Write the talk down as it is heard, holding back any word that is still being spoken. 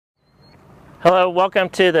Hello, welcome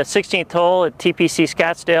to the 16th hole at TPC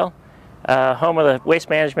Scottsdale, home of the Waste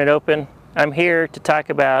Management Open. I'm here to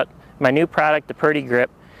talk about my new product, the Purdy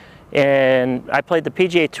Grip. And I played the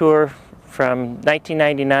PGA Tour from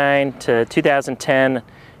 1999 to 2010.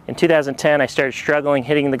 In 2010, I started struggling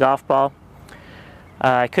hitting the golf ball.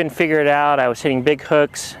 I couldn't figure it out. I was hitting big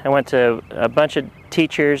hooks. I went to a bunch of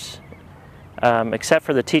teachers, except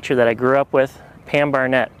for the teacher that I grew up with, Pam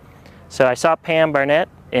Barnett. So I saw Pam Barnett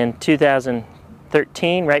in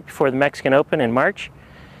 2013, right before the Mexican Open in March.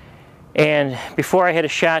 And before I hit a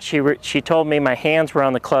shot, she told me my hands were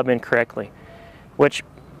on the club incorrectly, which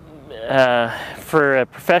for a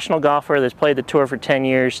professional golfer that's played the tour for 10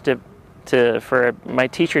 years, for my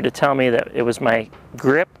teacher to tell me that it was my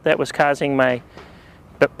grip that was causing my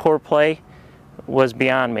poor play was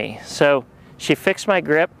beyond me. So she fixed my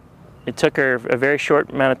grip. It took her a very short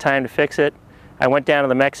amount of time to fix it. I went down to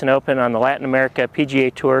the Mexican Open on the Latin America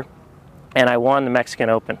PGA Tour, and I won the Mexican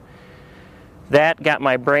Open. That got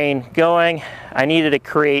my brain going. I needed to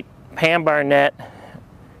create Pam Barnett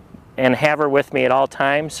and have her with me at all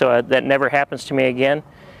times so that never happens to me again.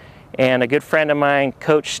 And a good friend of mine,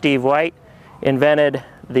 Coach Steve White, invented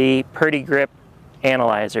the Purdy Grip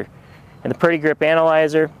Analyzer. And the Purdy Grip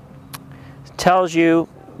Analyzer tells you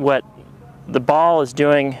what the ball is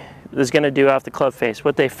going to do off the club face.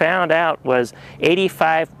 What they found out was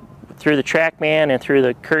 85, through the TrackMan and through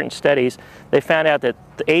the current studies, they found out that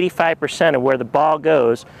 85% of where the ball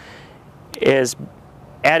goes is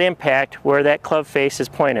at impact where that club face is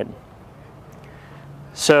pointed.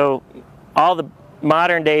 So all the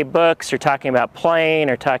modern day books are talking about plane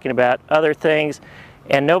or talking about other things,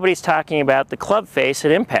 and nobody's talking about the club face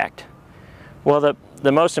at impact. Well,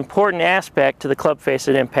 the most important aspect to the club face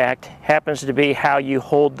at impact happens to be how you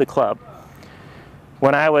hold the club.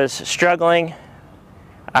 When I was struggling,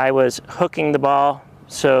 I was hooking the ball,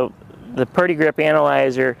 so the Purdy Grip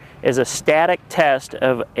Analyzer is a static test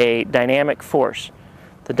of a dynamic force.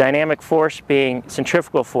 The dynamic force being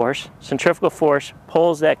centrifugal force. Centrifugal force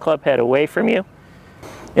pulls that club head away from you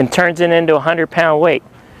and turns it into a 100-pound weight.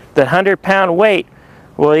 The 100-pound weight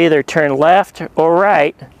will either turn left or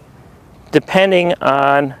right depending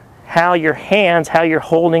on how you're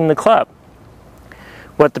holding the club.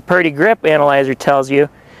 What the Purdy Grip Analyzer tells you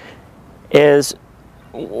is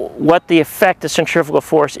what the effect of centrifugal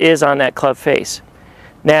force is on that club face.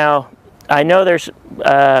 Now, I know there's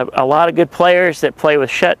a lot of good players that play with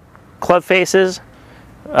shut club faces,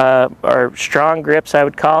 or strong grips, I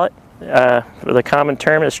would call it. The common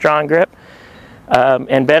term is strong grip.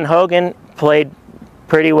 And Ben Hogan played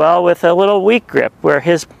pretty well with a little weak grip, where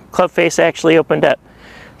his club face actually opened up.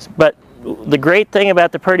 But the great thing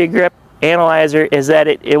about the Purdy Grip Analyzer is that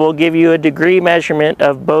it will give you a degree measurement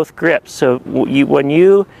of both grips. So when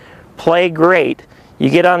you play great, you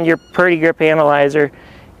get on your Purdy Grip Analyzer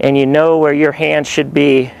and you know where your hand should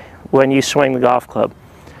be when you swing the golf club.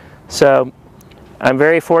 So I'm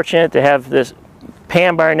very fortunate to have this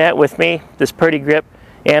Pam Barnett with me, this Purdy Grip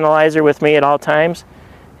Analyzer with me at all times.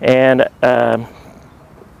 And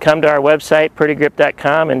come to our website,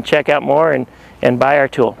 purdygrip.com, and check out more and buy our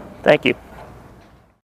tool. Thank you.